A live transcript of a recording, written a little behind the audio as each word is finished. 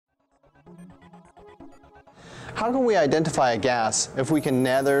How can we identify a gas if we can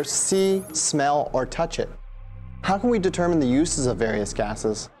neither see, smell, or touch it? How can we determine the uses of various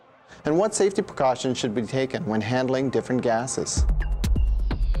gases? And what safety precautions should be taken when handling different gases?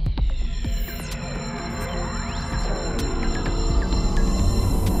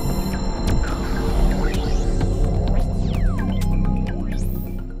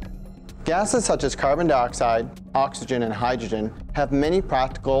 Gases such as carbon dioxide, oxygen, and hydrogen have many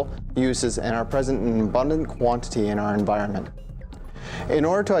practical uses and are present in abundant quantity in our environment. In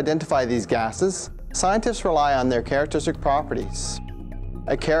order to identify these gases, scientists rely on their characteristic properties.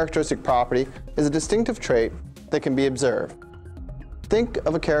 A characteristic property is a distinctive trait that can be observed. Think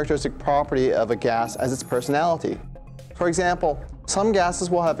of a characteristic property of a gas as its personality. For example, some gases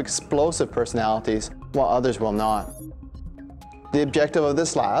will have explosive personalities while others will not. The objective of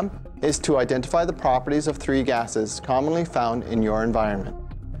this lab is to identify the properties of three gases commonly found in your environment: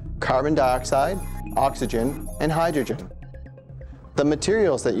 carbon dioxide, oxygen, and hydrogen. The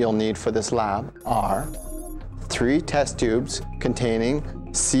materials that you'll need for this lab are 3 test tubes containing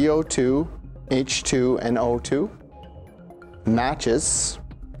CO2, H2, and O2, matches,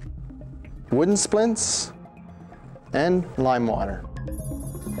 wooden splints, and lime water.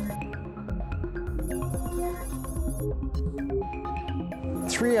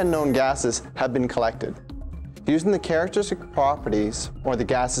 Three unknown gases have been collected. Using the characteristic properties, or the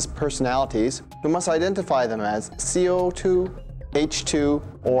gas's personalities, we must identify them as CO2, H2,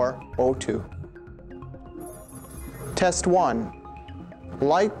 or O2. Test 1.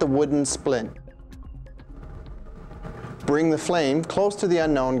 Light the wooden splint. Bring the flame close to the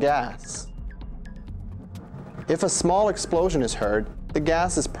unknown gas. If a small explosion is heard, the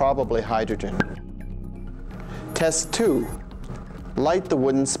gas is probably hydrogen. Test 2. Light the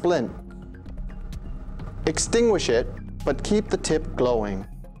wooden splint. Extinguish it, but keep the tip glowing.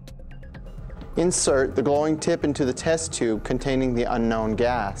 Insert the glowing tip into the test tube containing the unknown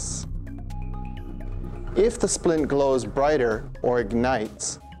gas. If the splint glows brighter or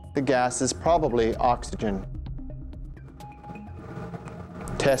ignites, the gas is probably oxygen.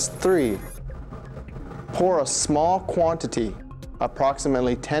 Test 3. Pour a small quantity,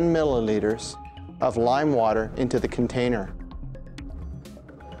 approximately 10 milliliters, of lime water into the container.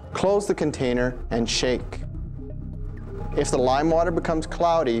 Close the container and shake. If the lime water becomes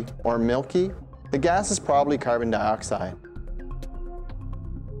cloudy or milky, the gas is probably carbon dioxide.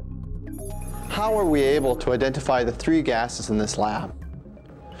 How are we able to identify the three gases in this lab?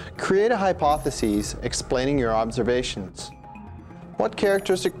 Create a hypothesis explaining your observations. What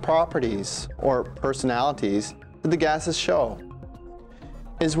characteristic properties or personalities did the gases show?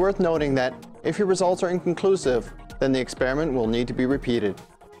 It is worth noting that if your results are inconclusive, then the experiment will need to be repeated.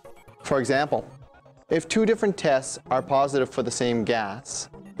 For example, if 2 different tests are positive for the same gas,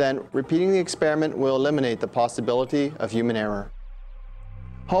 then repeating the experiment will eliminate the possibility of human error.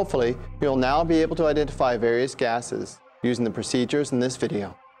 Hopefully, you'll now be able to identify various gases using the procedures in this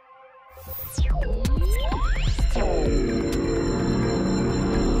video.